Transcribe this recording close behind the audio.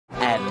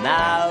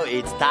now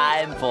it's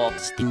time for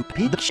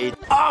stupid shit.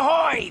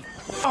 Ahoy!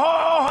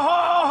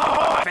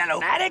 Oh, fellow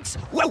addicts,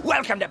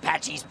 welcome to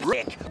Patchy's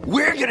Brick.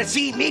 We're gonna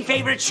see me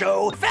favorite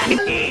show,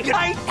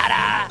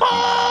 Ta-da!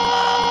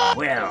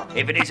 Well,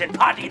 if it isn't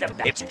Potty the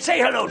bitch, say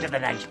hello to the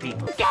nice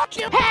people. Got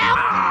you,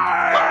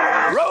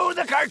 help! Roll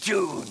the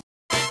cartoon.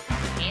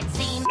 It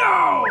seems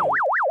No!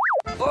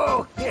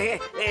 Oh,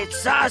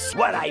 it's us.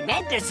 What I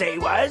meant to say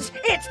was,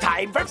 it's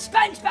time for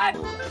Spongebob.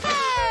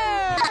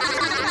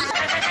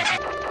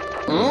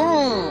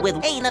 with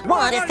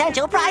 1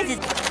 essential prizes.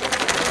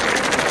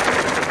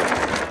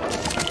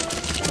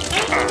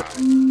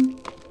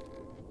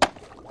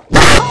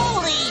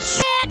 Holy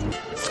shit!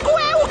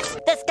 Squirrel!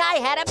 This guy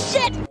had a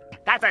shit!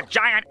 That's a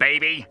giant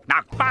baby.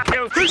 Now fuck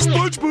you. Hey,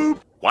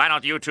 SpongeBob! Why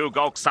don't you two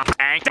go some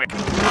angry?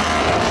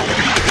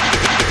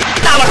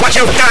 Now look what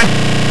you've done!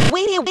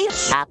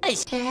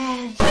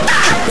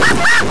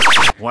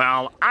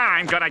 Well,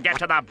 I'm gonna get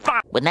to the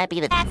bottom. Wouldn't that be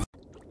the...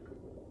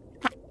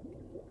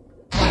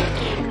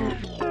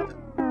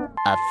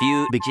 A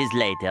few bitches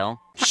later.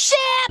 Shit!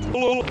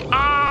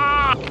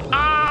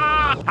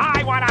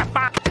 I wanna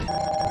fuck.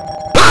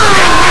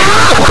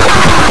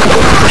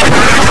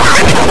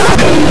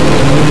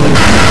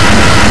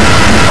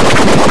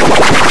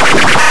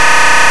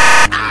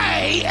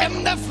 I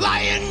am the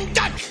Flying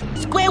Duck.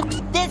 Squirrel,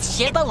 this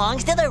shit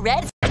belongs to the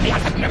Reds. He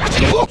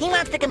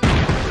wants to come...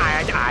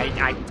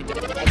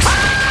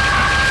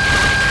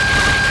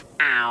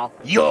 Ow.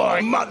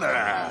 Your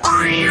mother.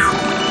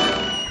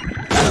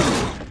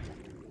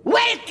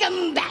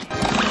 Welcome back.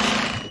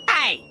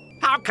 Hey,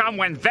 how come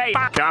when they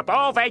fuck up,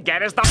 all they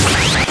get is the...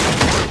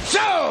 So,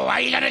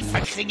 are you gonna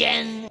fuck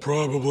again?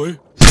 Probably.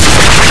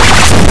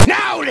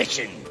 Now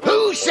listen.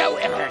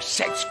 Whosoever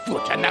sets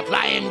foot on the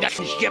Flying Duck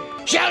ship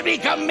shall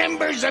become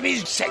members of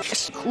his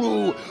sex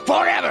crew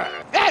forever.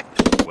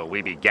 Will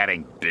we be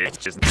getting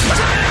bitches?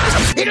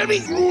 It'll be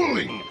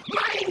grueling,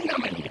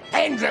 mind-numbing,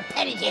 and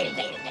repetitive.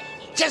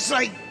 Just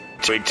like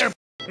Twitter.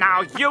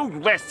 Now you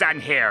listen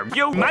here,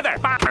 you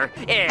motherfucker!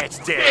 It's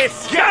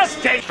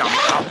disgusting!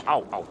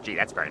 Oh, gee,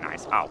 that's very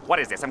nice. Oh, what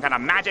is this, some kind of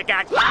magic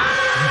act?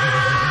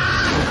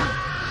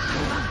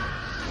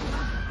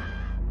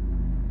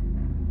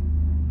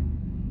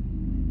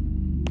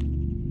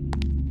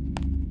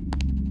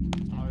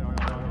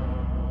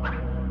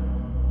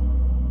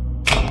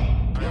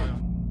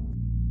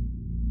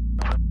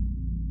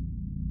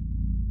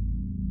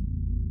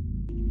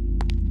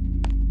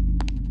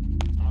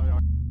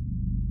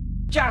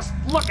 Just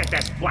look at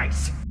this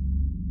place!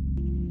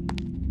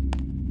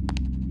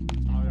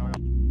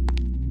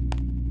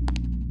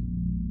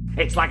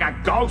 It's like a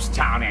ghost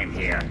town in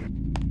here.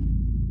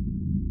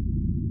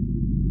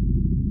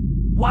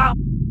 Wow!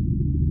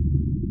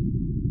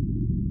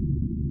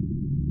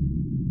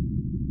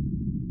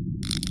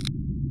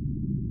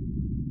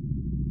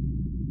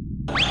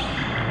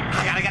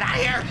 I gotta get out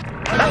of here.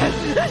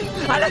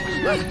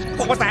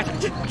 What was that?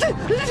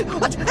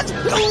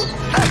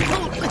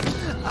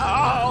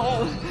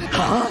 Oh!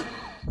 Huh?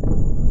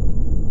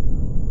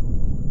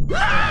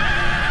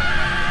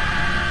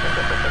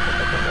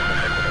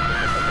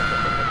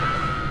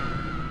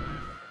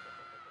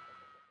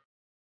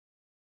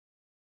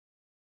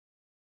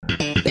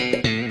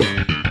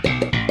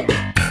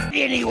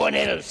 Anyone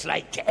else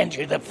like to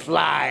enter the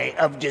Fly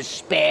of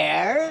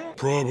Despair?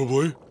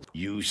 Probably.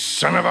 You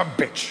son of a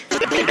bitch!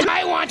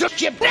 I want to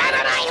ship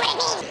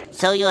that.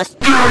 So you're...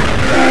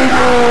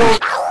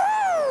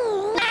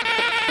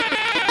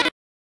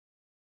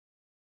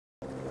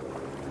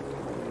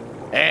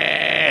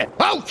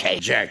 Okay,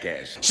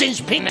 jackass.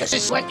 Since penis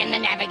is working the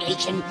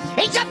navigation,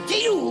 it's up to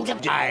you to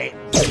die.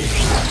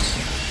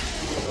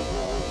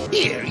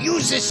 Here,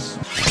 use this.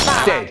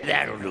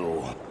 That'll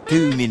do.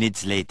 2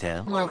 minutes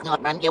later.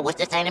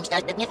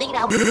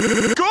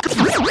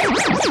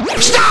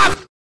 Stop!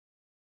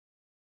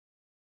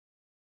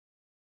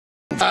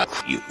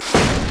 Fuck you.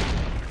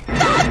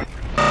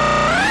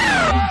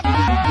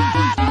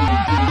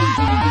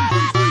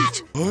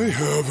 I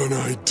have an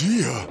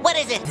idea. What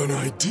is it? An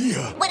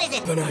idea. What is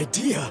it? An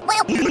idea.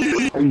 Well... I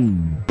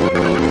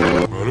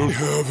don't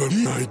have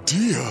an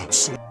idea.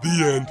 So,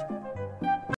 the end.